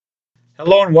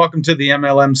Hello and welcome to the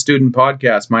MLM Student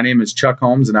Podcast. My name is Chuck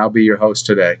Holmes and I'll be your host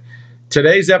today.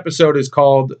 Today's episode is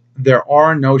called There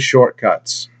Are No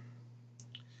Shortcuts.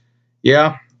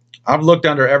 Yeah, I've looked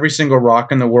under every single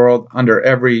rock in the world, under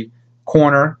every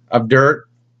corner of dirt,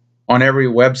 on every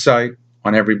website,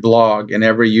 on every blog, and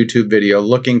every YouTube video,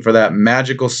 looking for that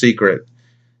magical secret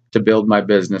to build my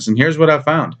business. And here's what I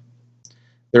found.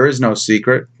 There is no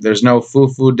secret. There's no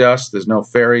foo-foo dust. There's no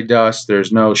fairy dust.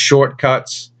 There's no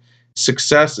shortcuts.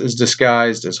 Success is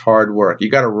disguised as hard work.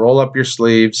 You got to roll up your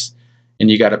sleeves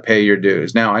and you got to pay your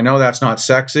dues. Now, I know that's not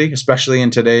sexy, especially in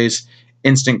today's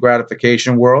instant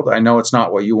gratification world. I know it's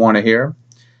not what you want to hear.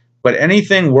 But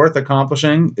anything worth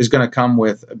accomplishing is going to come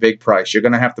with a big price. You're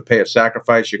going to have to pay a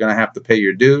sacrifice. You're going to have to pay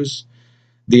your dues.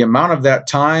 The amount of that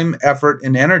time, effort,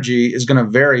 and energy is going to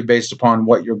vary based upon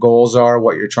what your goals are,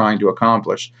 what you're trying to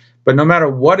accomplish. But no matter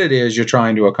what it is you're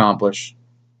trying to accomplish,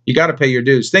 you got to pay your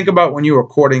dues. Think about when you were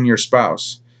courting your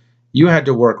spouse. You had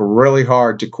to work really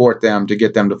hard to court them, to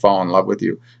get them to fall in love with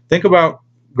you. Think about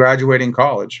graduating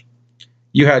college.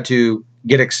 You had to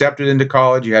get accepted into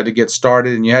college, you had to get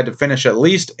started, and you had to finish at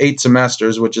least 8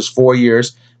 semesters, which is 4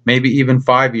 years, maybe even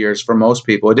 5 years for most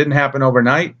people. It didn't happen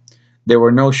overnight. There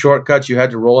were no shortcuts. You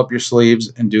had to roll up your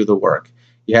sleeves and do the work.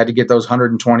 You had to get those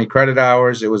 120 credit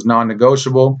hours. It was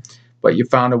non-negotiable. But you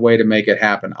found a way to make it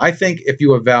happen. I think if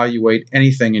you evaluate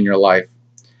anything in your life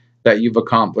that you've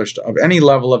accomplished of any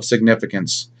level of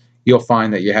significance, you'll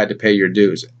find that you had to pay your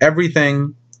dues.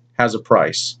 Everything has a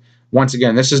price. Once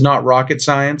again, this is not rocket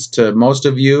science. To most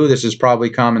of you, this is probably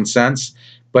common sense.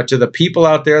 But to the people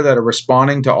out there that are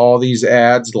responding to all these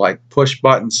ads like push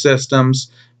button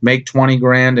systems, make 20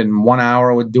 grand in 1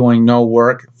 hour with doing no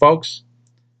work, folks,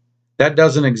 that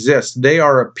doesn't exist. They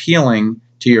are appealing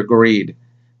to your greed.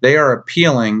 They are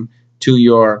appealing to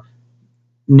your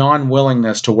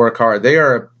non-willingness to work hard.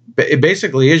 It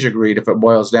basically is your greed if it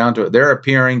boils down to it. They're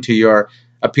appealing to your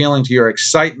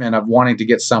excitement of wanting to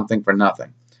get something for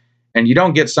nothing. And you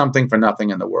don't get something for nothing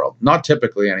in the world. Not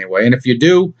typically anyway. And if you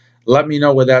do, let me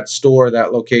know where that store,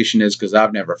 that location is, because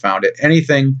I've never found it.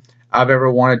 Anything I've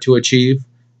ever wanted to achieve,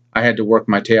 I had to work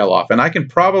my tail off. And I can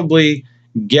probably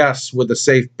guess with a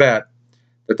safe bet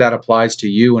that applies to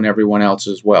you and everyone else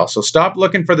as well. So stop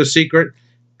looking for the secret.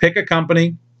 Pick a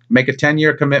company, make a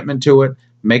 10-year commitment to it,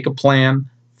 make a plan,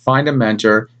 find a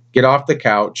mentor, get off the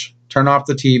couch, turn off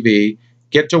the TV,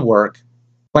 get to work,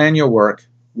 plan your work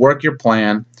your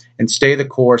plan, and stay the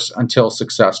course until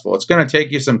successful. It's going to take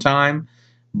you some time,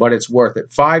 but it's worth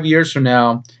it. 5 years from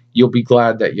now, you'll be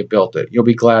glad that you built it. You'll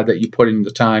be glad that you put in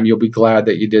the time. You'll be glad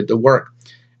that you did the work.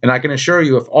 And I can assure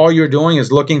you, if all you're doing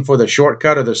is looking for the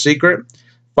shortcut or the secret,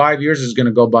 5 years is going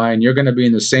to go by and you're going to be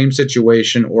in the same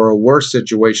situation or a worse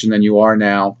situation than you are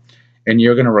now. And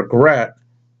you're going to regret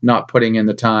not putting in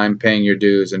the time, paying your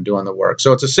dues, and doing the work.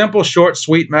 So it's a simple, short,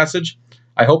 sweet message.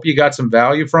 I hope you got some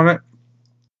value from it.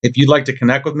 If you'd like to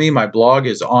connect with me, my blog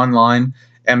is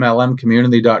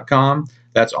onlinemlmcommunity.com.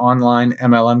 That's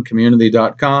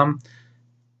onlinemlmcommunity.com.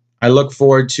 I look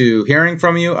forward to hearing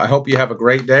from you. I hope you have a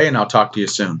great day, and I'll talk to you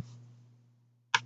soon.